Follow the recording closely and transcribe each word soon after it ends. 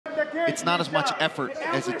it's not as much effort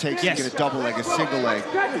as it takes to get a double leg, a single leg.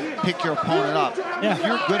 Pick your opponent up. Yeah. If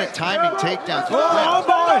you're good at timing takedowns, oh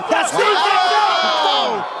boy, that's What?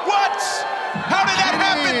 How did that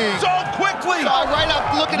happen so quickly? Right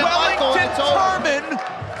up looking at Wellington Turman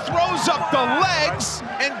throws up the legs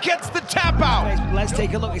and gets the tap out. Let's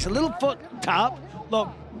take a look. It's a little foot tap. Look,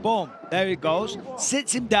 boom, there he goes.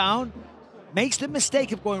 Sits him down, makes the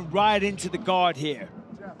mistake of going right into the guard here.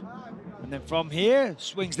 And then from here,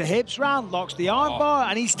 swings the hips round, locks the armbar,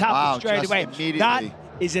 and he's tapping straight away. That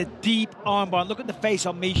is a deep armbar. Look at the face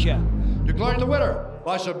on Misha. Declaring the winner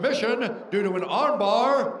by submission due to an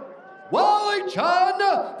armbar, Wellington,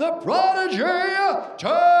 the Prodigy,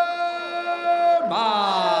 Turman.